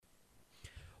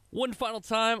One final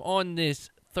time on this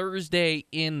Thursday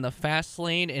in the fast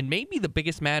lane, and maybe the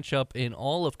biggest matchup in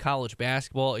all of college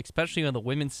basketball, especially on the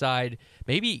women's side,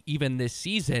 maybe even this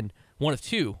season, one of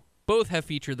two. Both have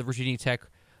featured the Virginia Tech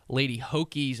Lady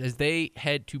Hokies as they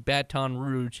head to Baton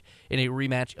Rouge in a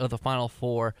rematch of the Final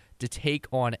Four to take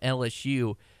on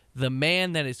LSU. The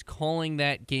man that is calling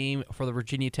that game for the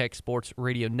Virginia Tech Sports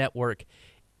Radio Network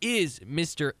is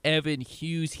Mr. Evan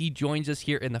Hughes. He joins us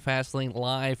here in the Fast Lane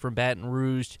live from Baton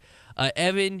Rouge.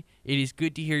 Evan, it is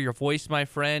good to hear your voice, my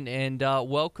friend, and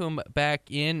welcome back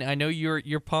in. I know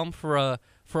you're pumped for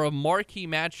a marquee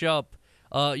matchup.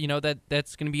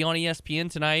 That's going to be on ESPN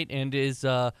tonight and is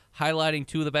highlighting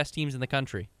two of the best teams in the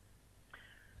country.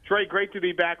 Trey, great to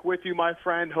be back with you, my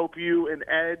friend. Hope you and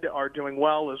Ed are doing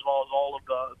well, as well as all of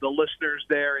the listeners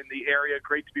there in the area.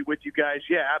 Great to be with you guys.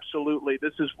 Yeah, absolutely.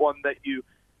 This is one that you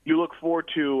look forward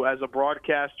to as a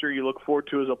broadcaster, you look forward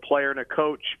to as a player and a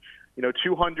coach.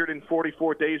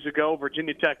 244 days ago,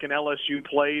 Virginia Tech and LSU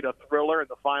played a thriller in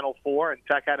the Final Four, and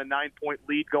Tech had a 9-point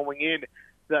lead going in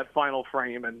that final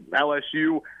frame. And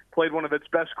LSU played one of its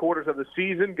best quarters of the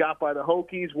season, got by the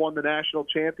Hokies, won the national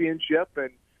championship.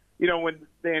 And, when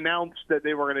they announced that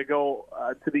they were going to go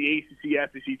to the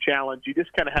ACC-SEC Challenge, you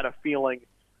just kind of had a feeling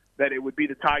that it would be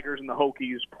the Tigers and the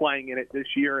Hokies playing in it this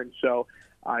year. And so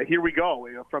here we go.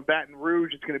 From Baton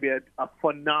Rouge, it's going to be a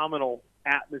phenomenal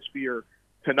atmosphere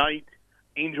tonight.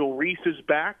 Angel Reese is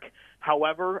back.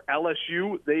 However,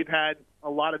 LSU, they've had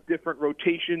a lot of different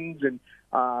rotations, and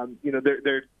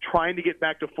they're trying to get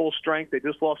back to full strength. They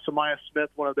just lost Samaya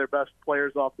Smith, one of their best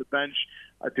players, off the bench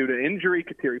due to injury.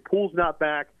 Kateri Poole's not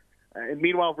back. And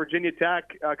meanwhile, Virginia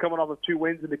Tech coming off of 2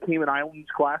 wins in the Cayman Islands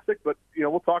Classic. But,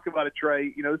 we'll talk about it,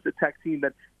 Trey. This is a Tech team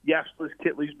that, yes, Liz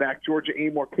Kitley's back, Georgia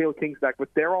Amor, Kayla King's back, but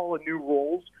they're all in new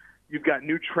roles. You've got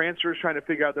new transfers trying to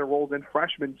figure out their roles in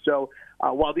freshmen. So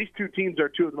while these two teams are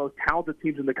two of the most talented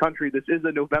teams in the country, this is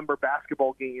a November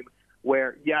basketball game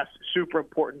where, yes, super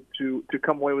important to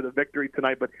come away with a victory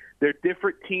tonight, but they're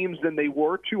different teams than they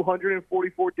were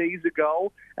 244 days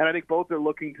ago, and I think both are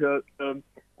looking to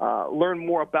learn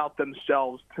more about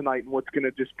themselves tonight and what's going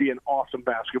to just be an awesome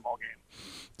basketball game.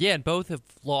 Yeah, and both have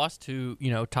lost to,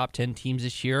 top 10 teams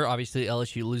this year. Obviously,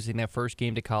 LSU losing that first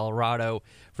game to Colorado,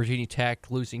 Virginia Tech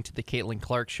losing to the Caitlin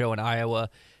Clark Show in Iowa.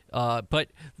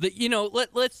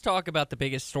 Let's talk about the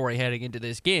biggest story heading into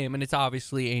this game, and it's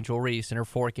obviously Angel Reese and her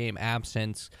 4-game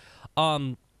absence.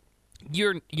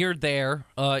 You're there.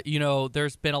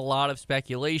 There's been a lot of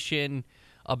speculation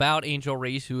about Angel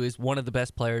Reese, who is one of the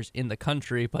best players in the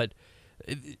country, but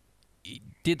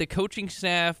did the coaching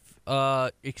staff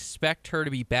expect her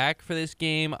to be back for this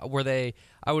game?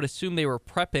 I would assume they were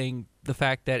prepping the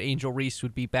fact that Angel Reese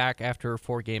would be back after her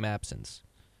 4-game absence.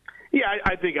 Yeah,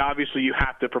 I think obviously you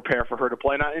have to prepare for her to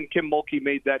play. And Kim Mulkey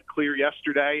made that clear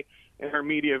yesterday in her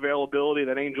media availability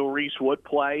that Angel Reese would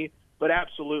play. But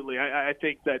absolutely, I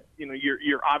think that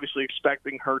you're obviously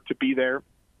expecting her to be there.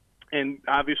 And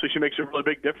obviously she makes a really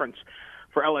big difference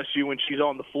for LSU when she's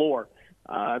on the floor.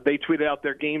 They tweeted out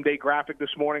their game day graphic this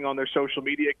morning on their social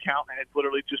media account, and it's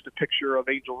literally just a picture of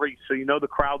Angel Reese. So the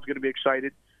crowd's going to be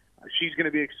excited. She's going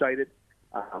to be excited.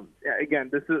 Again,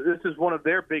 this is one of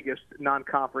their biggest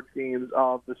non-conference games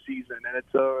of the season, and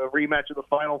it's a rematch of the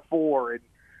Final Four. And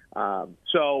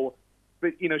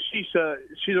but she's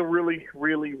a really,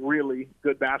 really, really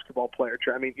good basketball player.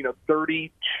 I mean,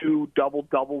 32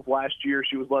 double-doubles last year.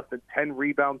 She was less than 10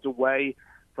 rebounds away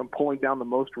from pulling down the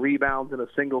most rebounds in a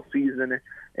single season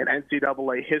in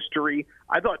NCAA history.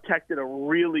 I thought Tech did a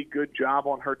really good job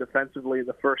on her defensively in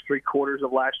the first 3 quarters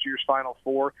of last year's Final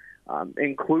Four,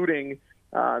 including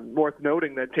worth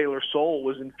noting that Taylor Soule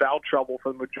was in foul trouble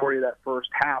for the majority of that first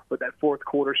half, but that fourth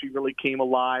quarter she really came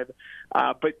alive.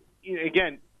 But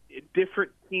again,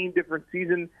 different team, different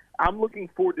season. I'm looking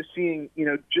forward to seeing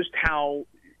just how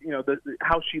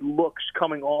how she looks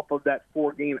coming off of that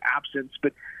 4-game absence.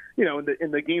 But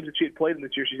in the games that she had played in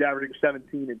this year, she's averaging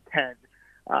 17 and 10.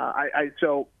 I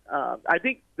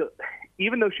think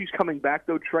even though she's coming back,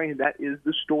 though, Trey, and that is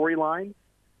the storyline,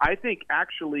 I think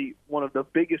actually one of the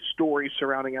biggest stories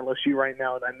surrounding LSU right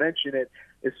now, and I mentioned it,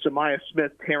 is Samaya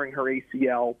Smith tearing her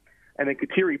ACL. And then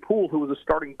Kateri Poole, who was a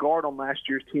starting guard on last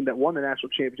year's team that won the national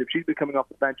championship, she's been coming off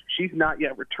the bench. She's not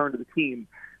yet returned to the team.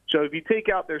 So if you take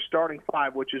out their starting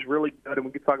 5, which is really good, and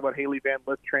we can talk about Haley Van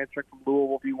Lith transferring from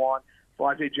Louisville if you want,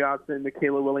 Flajay Johnson,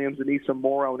 Michaela Williams, Anissa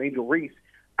Morrow, and Angel Reese.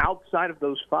 Outside of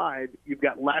those 5, you've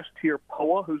got Last-Tier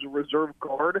Poa, who's a reserve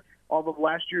guard off of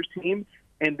last year's team,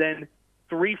 and then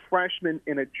 3 freshmen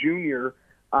and a junior.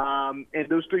 And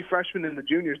those 3 freshmen and the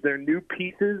juniors, they're new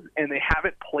pieces, and they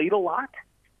haven't played a lot.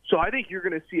 So I think you're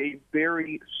going to see a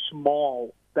very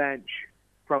small bench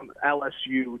from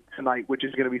LSU tonight, which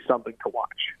is going to be something to watch.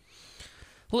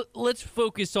 Let's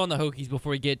focus on the Hokies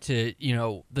before we get to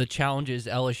the challenges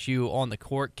LSU on the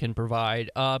court can provide.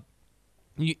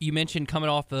 You mentioned coming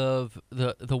off of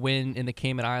the win in the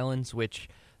Cayman Islands, which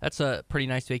that's a pretty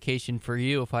nice vacation for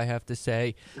you, if I have to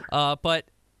say. But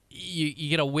you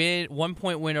get a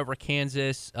 1-point win over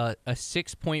Kansas, a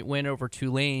 6-point win over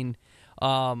Tulane.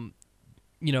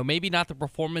 Maybe not the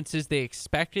performances they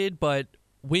expected, but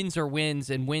wins are wins,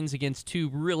 and wins against two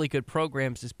really good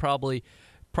programs is probably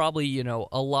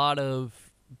a lot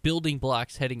of building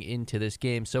blocks heading into this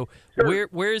game. So sure.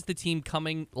 where is the team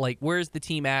coming? Like, where is the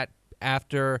team at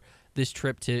after this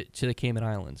trip to the Cayman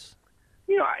Islands?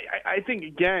 I think,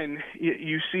 again,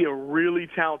 you see a really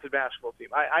talented basketball team.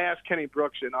 I asked Kenny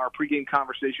Brooks in our pregame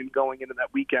conversation going into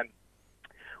that weekend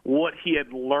what he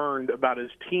had learned about his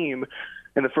team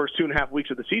in the first 2.5 weeks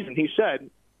of the season. He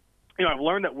said, I've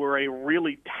learned that we're a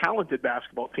really talented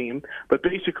basketball team, but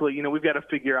basically, we've got to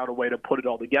figure out a way to put it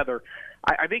all together.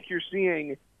 I think you're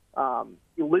seeing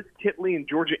Liz Kitley and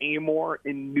Georgia Amore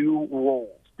in new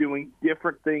roles, doing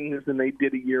different things than they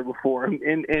did a year before.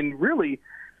 And really,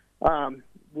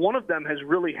 one of them has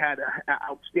really had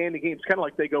outstanding games, kind of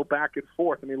like they go back and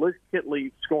forth. I mean, Liz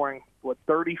Kitley scoring,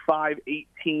 35,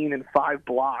 18, and 5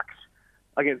 blocks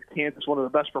against Kansas, one of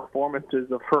the best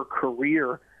performances of her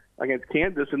career against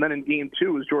Kansas. And then in Game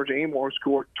 2, as Georgia Amore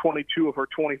scored 22 of her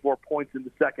 24 points in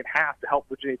the second half to help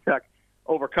Virginia Tech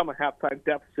overcome a halftime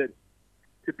deficit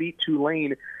to beat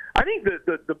Tulane. I think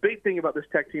the big thing about this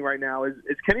Tech team right now is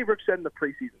Kenny Brooks said in the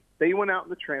preseason, they went out in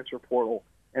the transfer portal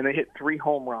and they hit 3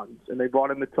 home runs. And they brought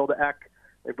in Matilda Eck,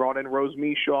 they brought in Rose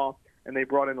Mishaw, and they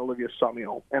brought in Olivia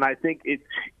Samuel. And I think it's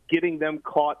getting them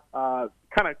caught up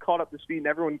to speed. And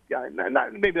everyone,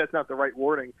 maybe that's not the right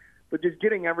wording, but just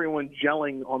getting everyone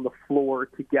gelling on the floor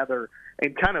together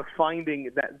and kind of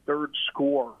finding that third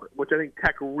score, which I think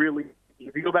Tech really,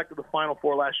 if you go back to the Final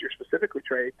Four last year specifically,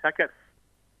 Trey, Tech had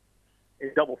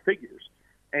in double figures.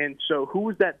 And so who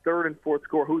is that third and fourth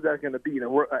scorer? Who's that going to be?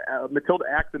 Matilda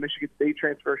Eck, the Michigan State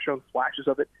transfer, shown flashes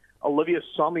of it. Olivia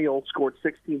Samuel scored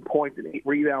 16 points and 8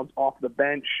 rebounds off the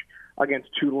bench against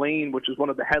Tulane, which is one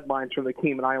of the headlines from the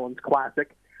Cayman Islands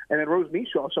Classic. And then Rose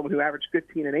Mishaw, someone who averaged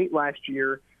 15 and 8 last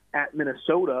year at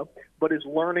Minnesota, but is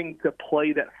learning to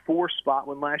play that 4 spot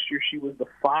when last year she was the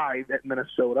 5 at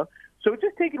Minnesota. So it's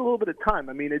just taking a little bit of time.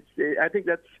 I mean, I think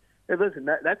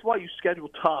that's why you schedule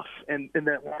tough and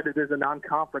that why there's a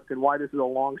non-conference and why this is a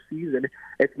long season.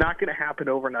 It's not going to happen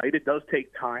overnight. It does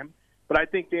take time. But I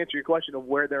think to answer your question of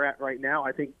where they're at right now,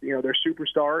 I think, their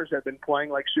superstars have been playing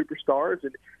like superstars,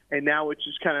 and now it's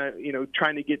just kind of,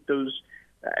 trying to get those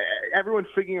everyone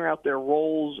figuring out their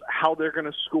roles, how they're going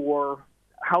to score,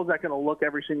 how's that going to look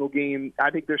every single game.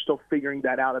 I think they're still figuring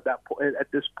that out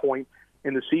at this point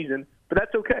in the season. But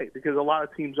that's okay because a lot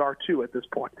of teams are too at this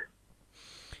point.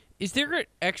 Is there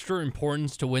extra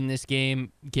importance to win this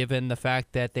game, given the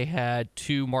fact that they had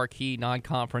 2 marquee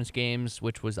non-conference games,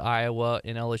 which was Iowa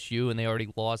and LSU, and they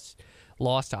already lost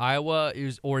to Iowa?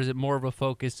 Or is it more of a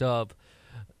focus of,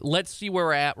 let's see where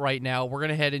we're at right now. We're going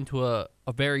to head into a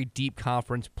very deep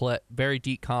conference,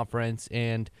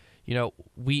 and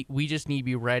we just need to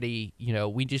be ready.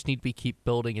 We just need to keep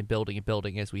building and building and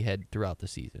building as we head throughout the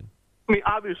season. I mean,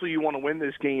 obviously you want to win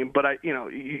this game, but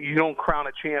you don't crown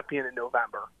a champion in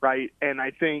November, right? And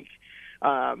I think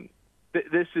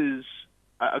this is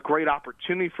a great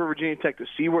opportunity for Virginia Tech to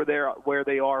see where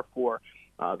they are for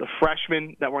the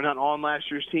freshmen that were not on last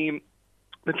year's team,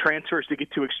 the transfers to get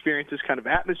to experience this kind of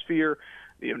atmosphere,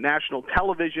 national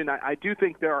television. I do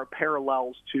think there are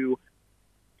parallels to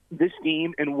this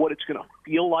game and what it's going to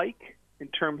feel like in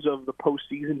terms of the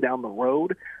postseason down the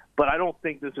road. But I don't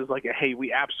think this is like hey,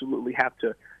 we absolutely have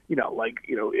to,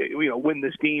 win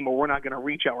this game or we're not going to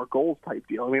reach our goals type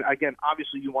deal. I mean, again,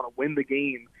 obviously you want to win the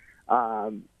game,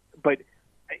 but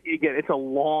again, it's a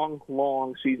long,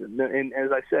 long season. And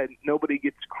as I said, nobody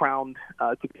gets crowned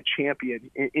to be a champion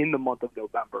in the month of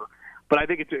November. But I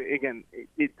think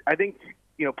I think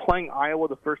playing Iowa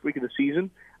the first week of the season,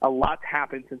 a lot's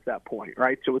happened since that point,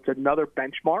 right? So it's another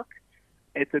benchmark.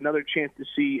 It's another chance to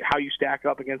see how you stack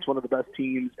up against one of the best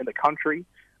teams in the country,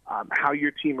 how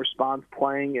your team responds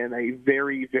playing in a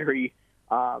very, very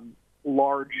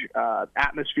large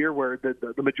atmosphere where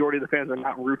the majority of the fans are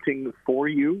not rooting for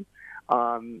you.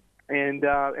 And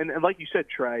like you said,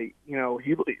 Trey,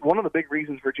 one of the big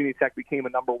reasons Virginia Tech became a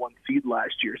number 1 seed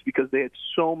last year is because they had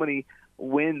so many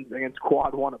wins against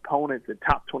quad 1 opponents and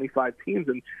top 25 teams,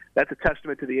 and that's a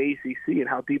testament to the ACC and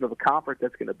how deep of a conference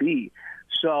that's going to be.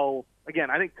 So, again,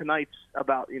 I think tonight's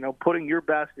about, putting your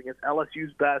best against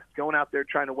LSU's best, going out there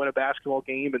trying to win a basketball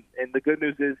game, and the good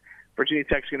news is Virginia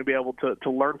Tech's going to be able to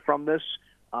learn from this,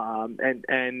 because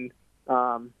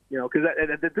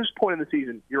at this point in the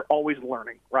season, you're always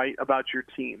learning, right, about your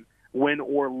team, win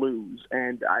or lose.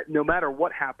 And no matter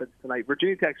what happens tonight,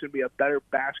 Virginia Tech's going to be a better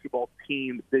basketball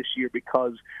team this year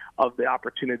because of the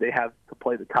opportunity they have to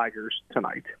play the Tigers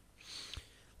tonight.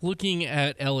 Looking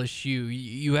at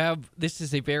LSU, this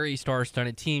is a very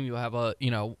star-studded team. You have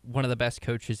one of the best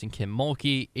coaches in Kim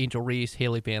Mulkey, Angel Reese,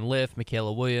 Haley Van Lith,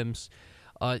 Michaela Williams.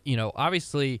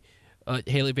 Obviously,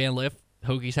 Haley Van Lith,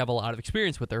 Hokies have a lot of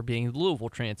experience with her being the Louisville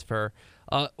transfer.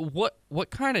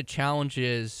 What kind of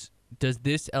challenges does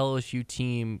this LSU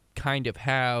team kind of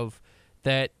have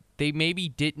that they maybe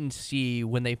didn't see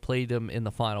when they played them in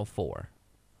the Final Four?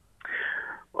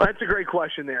 Well, that's a great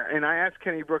question there. And I asked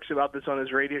Kenny Brooks about this on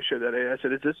his radio show today. I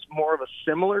said, is this more of a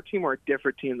similar team or a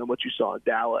different team than what you saw in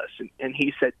Dallas? And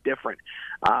he said different.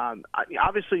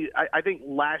 Obviously, I think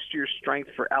last year's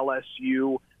strength for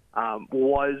LSU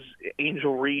was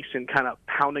Angel Reese and kind of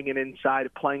pounding it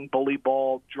inside, playing bully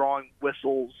ball, drawing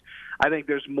whistles. I think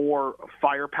there's more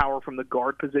firepower from the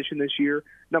guard position this year.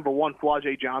 Number one,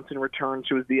 Flau'jae Johnson returns,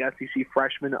 who is the SEC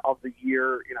Freshman of the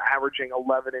Year, averaging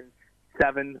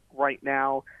 11-7 right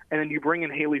now. And then you bring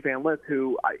in Haley Van Lith,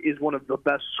 who is one of the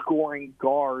best scoring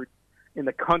guards in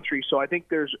the country. So I think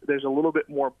there's a little bit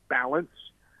more balance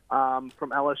from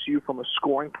LSU from a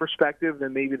scoring perspective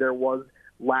than maybe there was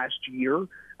last year.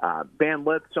 Van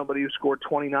Lith, somebody who scored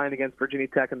 29 against Virginia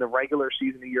Tech in the regular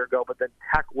season a year ago, but then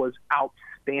Tech was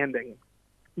outstanding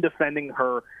defending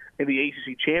her in the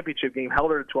ACC championship game,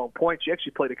 held her to 12 points. She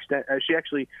actually played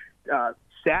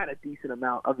sat a decent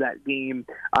amount of that game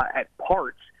at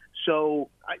parts. So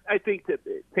I think that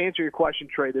to answer your question,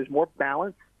 Trey, there's more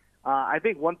balance. I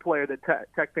think one player that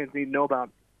Tech fans need to know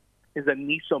about is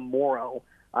Anissa Morrow.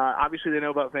 Obviously, they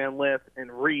know about Van Lith and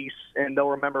Reese, and they'll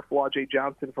remember Flau'jae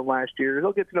Johnson from last year.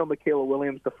 They'll get to know Michaela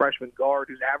Williams, the freshman guard,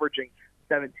 who's averaging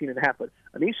 17.5. But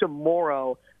Anissa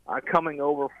Morrow, coming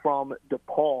over from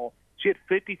DePaul, she had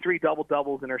 53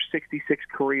 double-doubles in her 66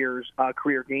 career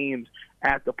games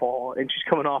at DePaul, and she's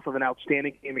coming off of an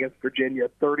outstanding game against Virginia,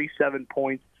 37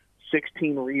 points,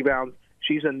 16 rebounds.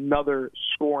 She's another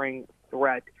scoring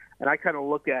threat. And I kind of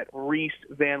look at Reese,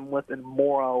 Van Lith, and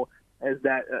Morrow as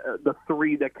that the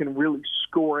three that can really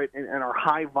score it and are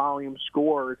high-volume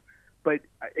scorers. But,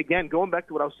 again, going back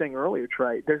to what I was saying earlier,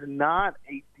 Trey, there's not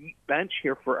a deep bench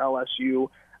here for LSU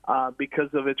because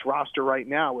of its roster right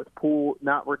now, with Poole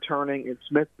not returning and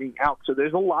Smith being out. So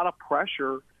there's a lot of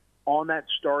pressure on that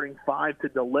starting five to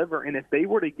deliver. And if they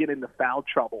were to get into foul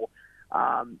trouble,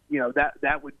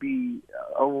 that would be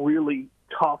a really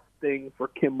tough thing for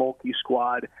Kim Mulkey's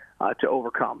squad to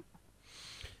overcome.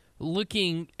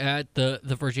 Looking at the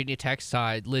Virginia Tech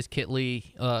side, Liz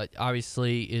Kitley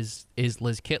obviously is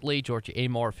Liz Kitley. Georgia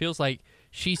Amor feels like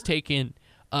she's taken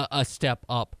a step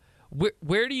up.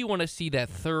 Where do you want to see that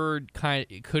third kind?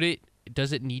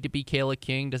 Does it need to be Kayla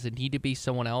King? Does it need to be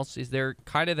someone else? Is there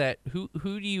kind of that? Who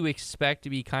do you expect to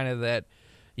be kind of that,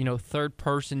 third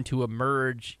person to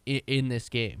emerge in this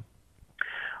game?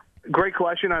 Great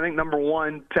question. I think, number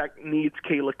one, Tech needs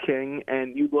Kayla King,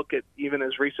 and you look at even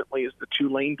as recently as the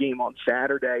Tulane game on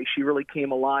Saturday, she really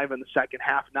came alive in the second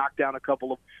half, knocked down a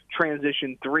couple of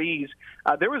transition threes.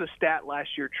 There was a stat last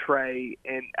year, Trey,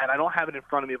 and I don't have it in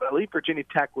front of me, but I believe Virginia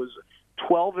Tech was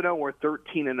 12-0 or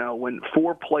 13-0 when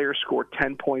four players scored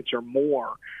 10 points or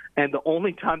more, and the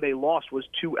only time they lost was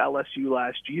to LSU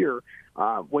last year.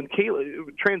 When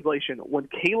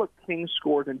Kayla King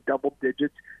scores in double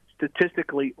digits,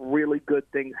 statistically, really good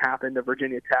things happen to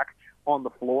Virginia Tech on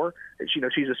the floor.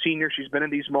 She's a senior. She's been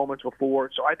in these moments before.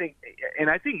 So I think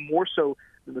more so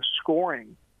than the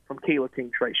scoring from Kayla King,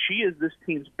 Trey, she is this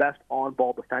team's best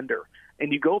on-ball defender.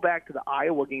 And you go back to the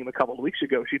Iowa game a couple of weeks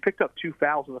ago, she picked up 2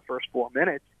 fouls in the first 4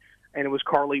 minutes, and it was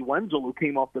Carly Wenzel who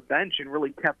came off the bench and really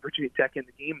kept Virginia Tech in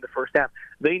the game in the first half.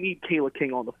 They need Kayla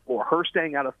King on the floor. Her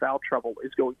staying out of foul trouble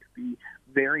is going to be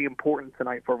very important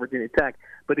tonight for Virginia Tech.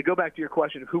 But to go back to your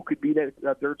question, who could be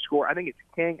that third scorer, I think it's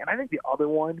King. And I think the other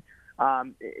one,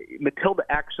 Matilda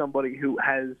Eck, somebody who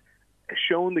has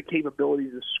shown the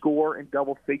capabilities to score in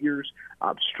double figures,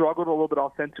 struggled a little bit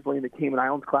offensively in the Cayman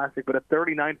Islands Classic, but a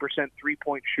 39%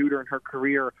 three-point shooter in her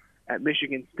career at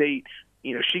Michigan State.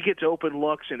 She gets open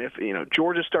looks, and if,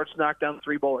 Georgia starts to knock down the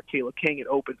three ball at Kayla King, it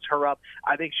opens her up.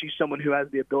 I think she's someone who has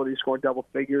the ability to score in double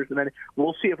figures. And then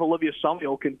we'll see if Olivia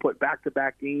Summiel can put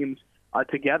back-to-back games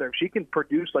together. If she can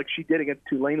produce like she did against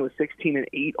Tulane with 16 and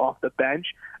 8 off the bench,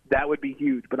 that would be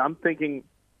huge. But I'm thinking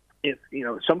if,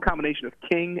 some combination of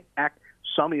King, Eck,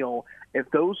 Summiel,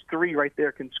 if those three right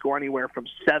there can score anywhere from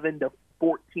 7 to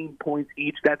 14 points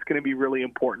each. That's going to be really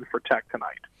important for Tech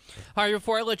tonight. All right,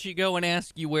 before I let you go and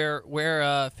ask you where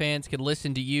fans can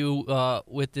listen to you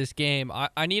with this game,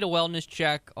 I need a wellness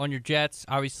check on your Jets.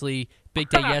 Obviously, big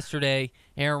day yesterday.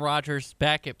 Aaron Rodgers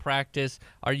back at practice.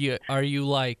 Are you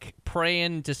like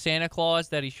praying to Santa Claus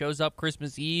that he shows up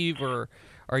Christmas Eve, or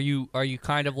are you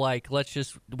kind of like, let's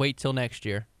just wait till next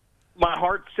year? My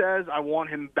heart says I want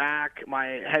him back. My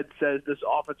head says this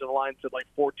offensive line said like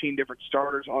 14 different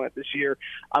starters on it this year.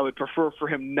 I would prefer for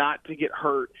him not to get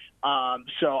hurt.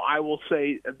 So I will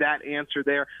say that answer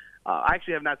there. I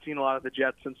actually have not seen a lot of the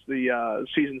Jets since the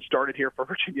season started here for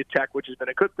Virginia Tech, which has been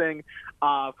a good thing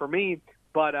for me.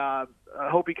 But I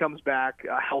hope he comes back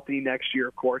healthy next year,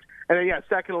 of course. And then,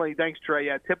 secondly, thanks, Trey.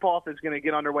 Tip-off is going to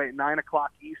get underway at 9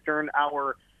 o'clock Eastern.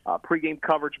 Our pregame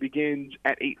coverage begins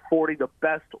at 8:40. The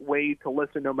best way to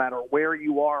listen, no matter where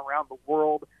you are around the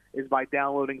world, is by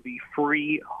downloading the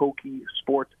free Hokie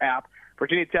Sports app.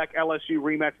 Virginia Tech, LSU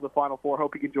rematch of the Final Four.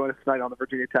 Hope you can join us tonight on the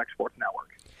Virginia Tech Sports Network.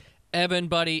 Evan,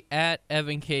 buddy, at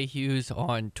Evan K. Hughes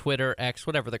on Twitter, X,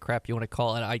 whatever the crap you want to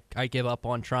call it. I give up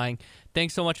on trying.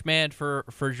 Thanks so much, man, for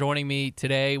joining me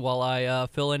today while I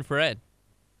fill in for Ed.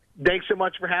 Thanks so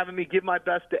much for having me. Give my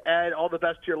best to Ed. All the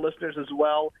best to your listeners as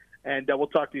well. And we'll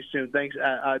talk to you soon. Thanks,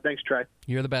 Trey.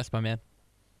 You're the best, my man.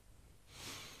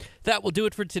 That will do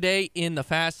it for today in the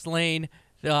Fast Lane.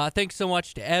 Thanks so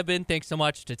much to Evan. Thanks so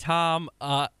much to Tom.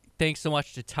 Thanks so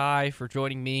much to Ty for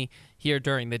joining me here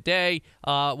during the day.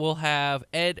 We'll have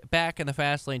Ed back in the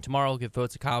Fast Lane tomorrow. We'll give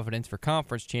votes of confidence for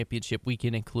Conference Championship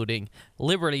Weekend, including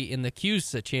Liberty in the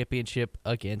Hughes Championship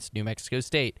against New Mexico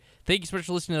State. Thank you so much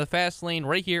for listening to the Fast Lane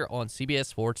right here on CBS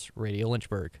Sports Radio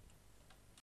Lynchburg.